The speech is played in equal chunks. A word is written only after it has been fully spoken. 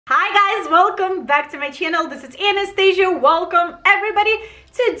Hi guys, welcome back to my channel. This is Anastasia. Welcome everybody.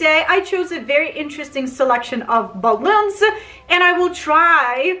 Today I chose a very interesting selection of balloons and I will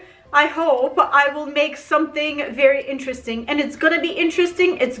try, I hope I will make something very interesting, and it's gonna be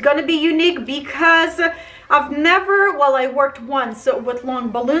interesting, it's gonna be unique because I've never, well, I worked once with long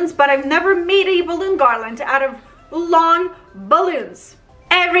balloons, but I've never made a balloon garland out of long balloons.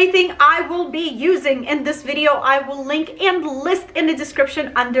 Everything I will be using in this video, I will link and list in the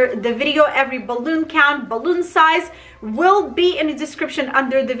description under the video. Every balloon count, balloon size will be in the description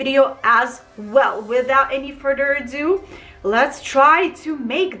under the video as well. Without any further ado, let's try to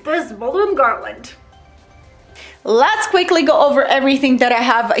make this balloon garland. Let's quickly go over everything that I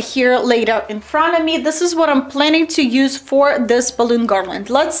have here laid out in front of me. This is what I'm planning to use for this balloon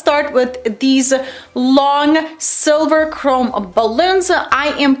garland. Let's start with these long silver chrome balloons.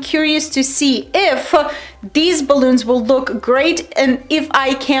 I am curious to see if these balloons will look great and if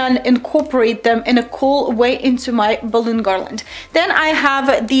I can incorporate them in a cool way into my balloon garland. Then I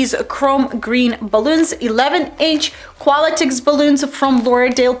have these chrome green balloons, 11-inch Qualitix balloons from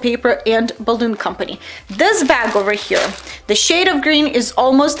Lauderdale Paper and Balloon Company. This bag over here, the shade of green is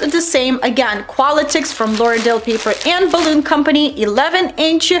almost the same. Again, Qualitix from Lauderdale Paper and Balloon Company,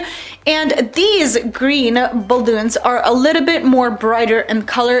 11-inch. And these green balloons are a little bit more brighter in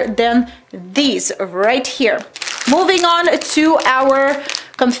color than these right here. Moving on to our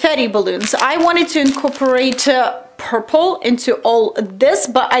confetti balloons. I wanted to incorporate purple into all this,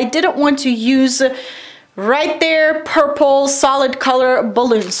 but I didn't want to use right there purple solid color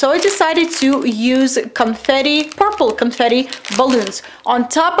balloons, so I decided to use purple confetti balloons. On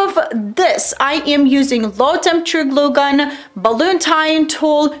top of this, I am using low temperature glue gun, balloon tying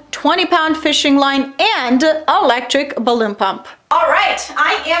tool, 20-pound fishing line, and electric balloon pump. All right,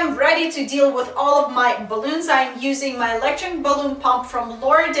 I am ready to deal with all of my balloons. I'm using my electric balloon pump from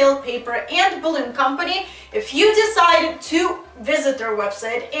Lauderdale Paper and Balloon Company. If you decide to visit their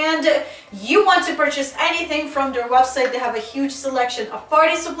website and you want to purchase anything from their website, they have a huge selection of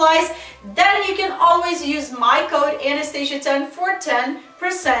party supplies, then you can always use my code Anastasia10 for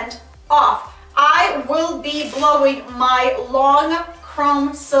 10% off. I will be blowing my long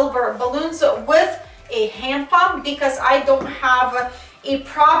chrome silver balloons with a hand pump because I don't have a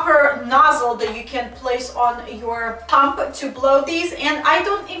proper nozzle that you can place on your pump to blow these, and I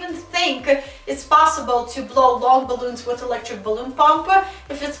don't even think it's possible to blow long balloons with electric balloon pump.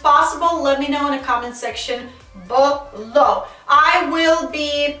 If it's possible, let me know in the comment section below. I will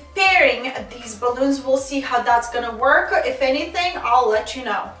be pairing these balloons. We'll see how that's gonna work. If anything, I'll let you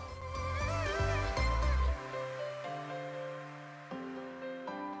know.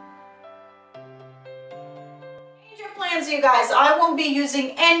 Plans, you guys, I won't be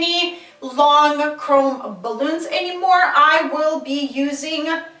using any long chrome balloons anymore. I will be using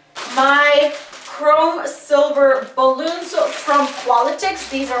my chrome silver balloons from Qualitix.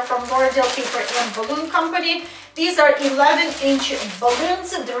 These are from Lauderdale Paper and Balloon Company. These are 11-inch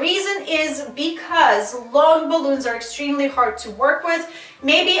balloons. The reason is because long balloons are extremely hard to work with.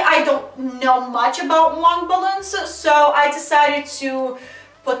 Maybe I don't know much about long balloons, so I decided to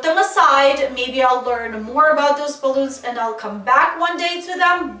put them aside. Maybe I'll learn more about those balloons and I'll come back one day to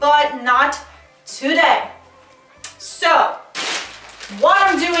them, but not today. So, what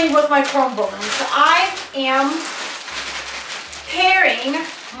I'm doing with my chrome balloons, I am pairing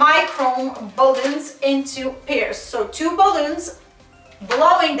my chrome balloons into pairs. So 2 balloons,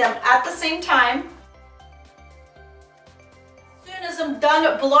 blowing them at the same time. As soon as I'm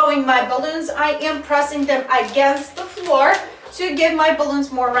done blowing my balloons, I am pressing them against the floor to give my balloons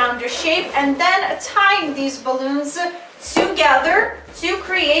more rounder shape, and then tying these balloons together to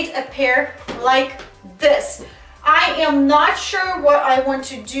create a pair like this. I am not sure what I want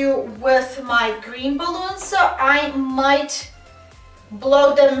to do with my green balloons, so I might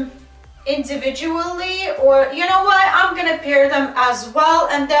blow them individually, or you know what, I'm gonna pair them as well,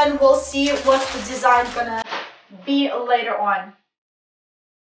 and then we'll see what the design gonna be later on.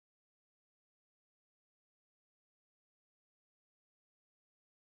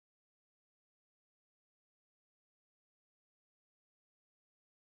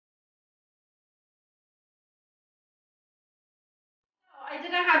 I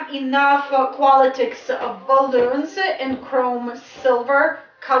didn't have enough Qualitix balloons in chrome silver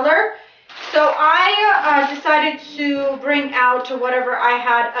color, so I decided to bring out whatever I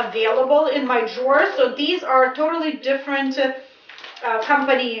had available in my drawer. So these are totally different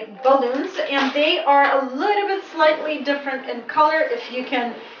company balloons, and they are a little bit slightly different in color. If you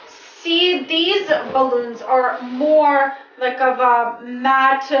can see, these balloons are more like of a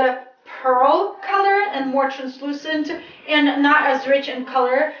matte pearl color and more translucent and not as rich in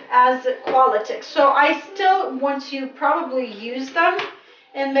color as Qualitex. So I still want to probably use them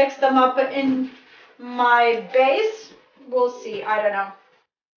and mix them up in my base. We'll see, I don't know.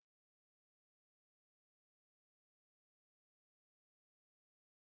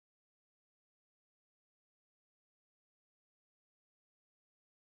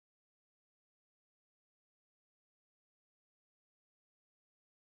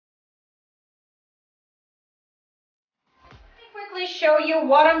 Quickly show you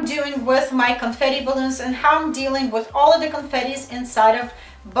what I'm doing with my confetti balloons and how I'm dealing with all of the confettis inside of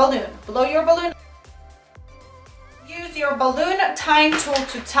balloon. Blow your balloon. Use your balloon tying tool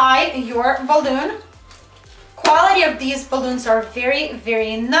to tie your balloon. Quality of these balloons are very,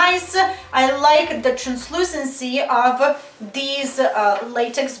 very nice. I like the translucency of these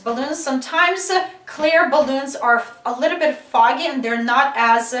latex balloons. Sometimes clear balloons are a little bit foggy and they're not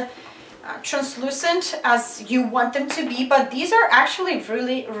as translucent as you want them to be, but these are actually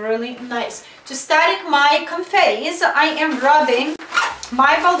really, really nice. To static my confettis, I am rubbing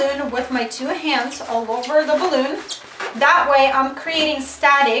my balloon with my two hands all over the balloon. That way I'm creating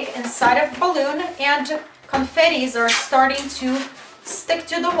static inside of the balloon and confettis are starting to stick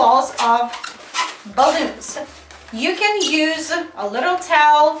to the walls of balloons. You can use a little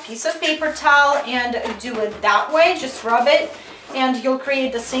towel, piece of paper towel, and do it that way. Just rub it and you'll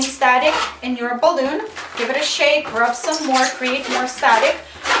create the same static in your balloon. Give it a shake, rub some more, create more static.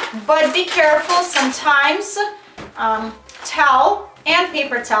 But be careful, sometimes towel and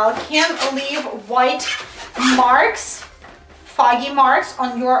paper towel can leave white marks, foggy marks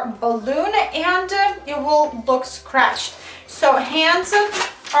on your balloon, and it will look scratched. So hands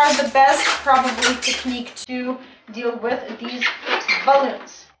are the best probably technique to deal with these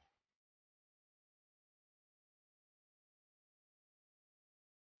balloons.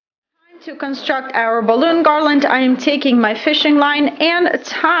 To construct our balloon garland, I am taking my fishing line and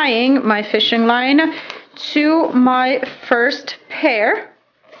tying my fishing line to my first pair.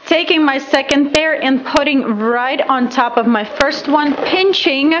 Taking my second pair and putting right on top of my first one,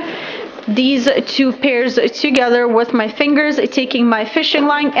 pinching these two pairs together with my fingers, taking my fishing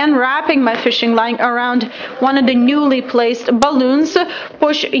line and wrapping my fishing line around one of the newly placed balloons.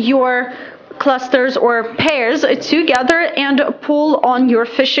 Push your clusters or pairs together and pull on your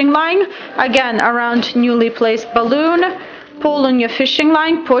fishing line. Again, around newly placed balloon, pull on your fishing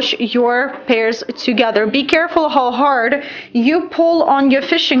line, push your pairs together. Be careful how hard you pull on your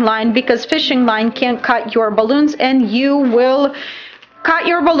fishing line, because fishing line can cut your balloons and you will cut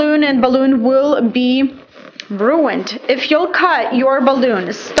your balloon and balloon will be ruined. If you'll cut your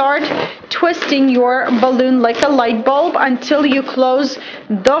balloon, start twisting your balloon like a light bulb until you close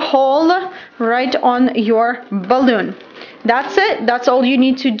the hole right on your balloon. That's it. That's all you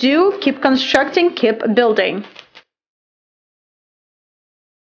need to do. Keep constructing, keep building.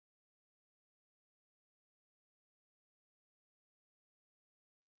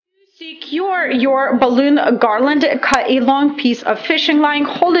 Secure your balloon garland. Cut a long piece of fishing line,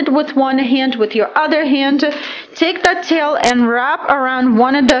 hold it with one hand, with your other hand take that tail and wrap around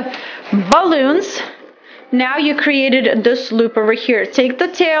one of the balloons. Now you created this loop over here. Take the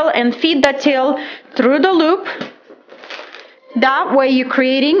tail and feed that tail through the loop. That way you're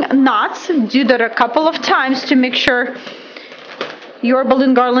creating knots. Do that a couple of times to make sure your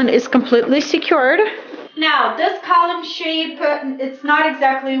balloon garland is completely secured. Now, this column shape, it's not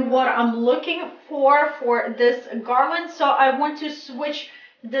exactly what I'm looking for this garland, so I want to switch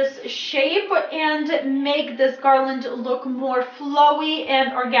this shape and make this garland look more flowy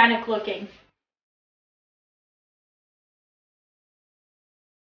and organic looking.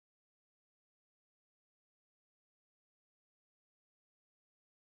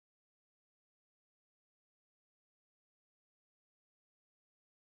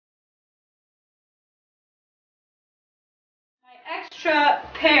 Extra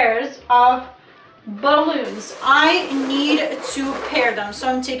pairs of balloons. I need to pair them. So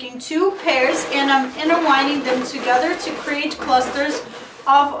I'm taking two pairs and I'm intertwining them together to create clusters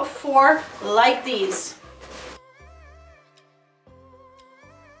of 4 like these.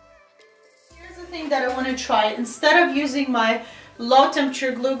 Here's the thing that I want to try. Instead of using my low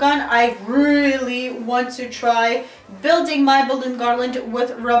temperature glue gun, I really want to try building my balloon garland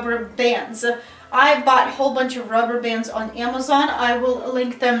with rubber bands. I bought a whole bunch of rubber bands on Amazon. I will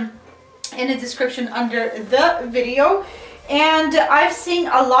link them in the description under the video. And I've seen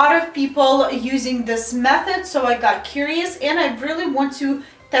a lot of people using this method, so I got curious and I really want to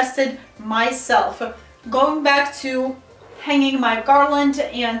test it myself. Going back to hanging my garland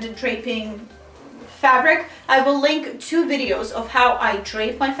and draping fabric. I will link 2 videos of how I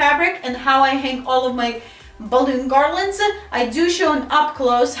drape my fabric and how I hang all of my balloon garlands. I do show an up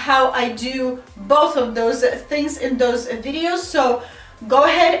close how I do both of those things in those videos, so go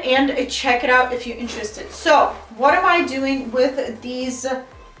ahead and check it out if you're interested. So what am I doing with these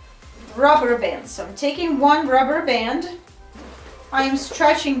rubber bands? So I'm taking one rubber band, I am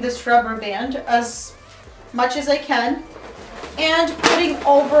stretching this rubber band as much as I can and putting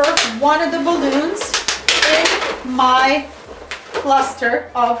over one of the balloons in my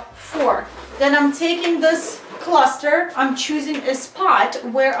cluster of 4. Then I'm taking this cluster, I'm choosing a spot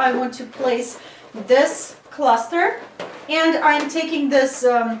where I want to place this cluster, and I'm taking this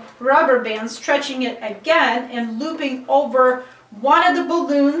rubber band, stretching it again and looping over one of the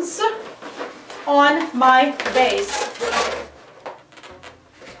balloons on my base.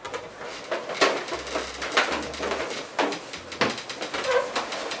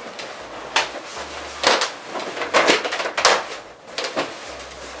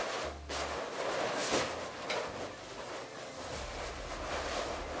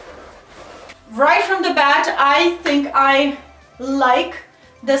 Right from the bat, I think I like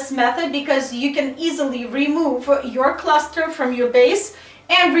this method because you can easily remove your cluster from your base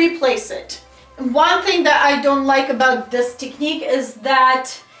and replace it. One thing that I don't like about this technique is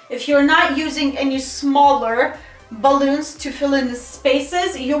that if you're not using any smaller balloons to fill in the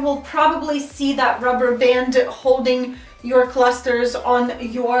spaces, you will probably see that rubber band holding your clusters on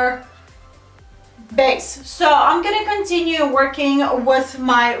your base. So I'm going to continue working with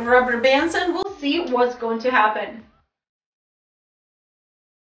my rubber bands and we'll see what's going to happen.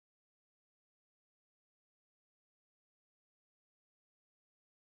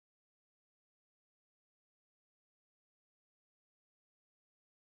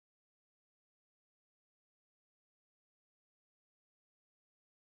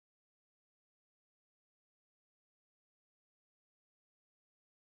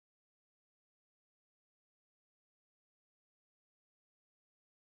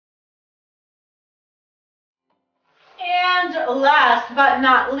 And last but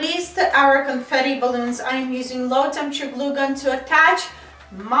not least, our confetti balloons. I am using low temperature glue gun to attach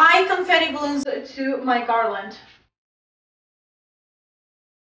my confetti balloons to my garland.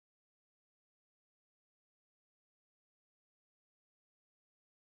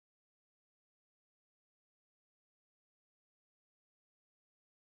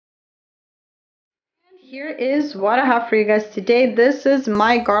 Here is what I have for you guys today. This is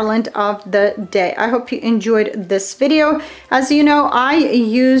my garland of the day. I hope you enjoyed this video. As you know, I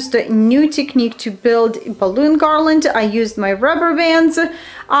used a new technique to build balloon garland. I used my rubber bands.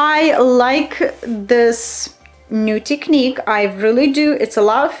 I like this new technique. I really do. It's a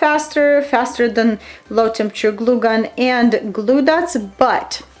lot faster than low temperature glue gun and glue dots,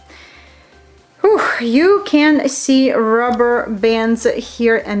 but you can see rubber bands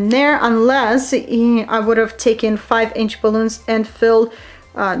here and there, unless I would have taken 5-inch balloons and filled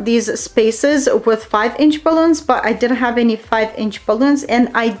these spaces with 5-inch balloons, but I didn't have any 5-inch balloons and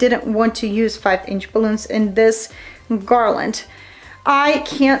I didn't want to use 5-inch balloons in this garland. I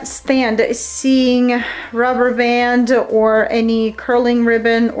can't stand seeing rubber band or any curling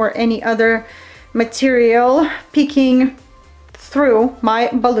ribbon or any other material peeking through my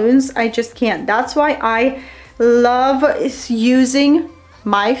balloons. I just can't. That's why I love using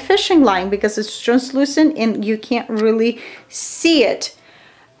my fishing line, because it's translucent and you can't really see it.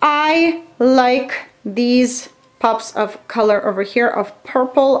 I like these pops of color over here of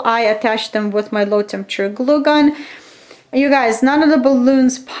purple. I attached them with my low temperature glue gun. You guys, none of the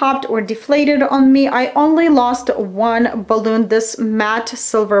balloons popped or deflated on me. I only lost one balloon, this matte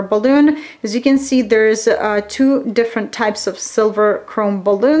silver balloon. As you can see, there's 2 different types of silver chrome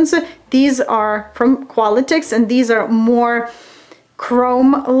balloons. These are from Qualitix and these are more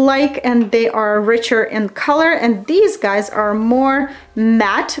chrome-like and they are richer in color, and these guys are more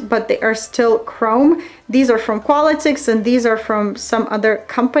matte but they are still chrome. These are from Qualitix and these are from some other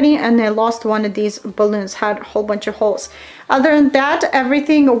company, and I lost one of these balloons, had a whole bunch of holes. Other than that,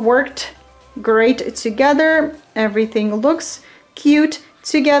 everything worked great together. Everything looks cute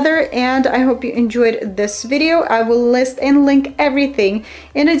together, and I hope you enjoyed this video. I will list and link everything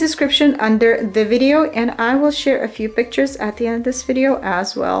in the description under the video, and I will share a few pictures at the end of this video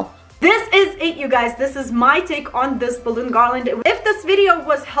as well. This is it, you guys. This is my take on this balloon garland. If this video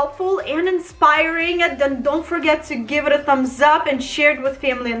was helpful and inspiring, then don't forget to give it a thumbs up and share it with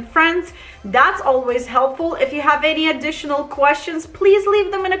family and friends. That's always helpful. If you have any additional questions, please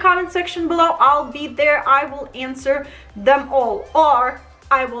leave them in the comment section below. I'll be there. I will answer them all. Or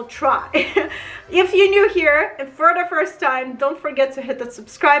I will try. If you're new here and for the first time, don't forget to hit the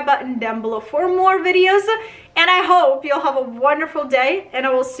subscribe button down below for more videos. And I hope you'll have a wonderful day, and I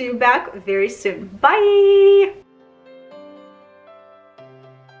will see you back very soon. Bye!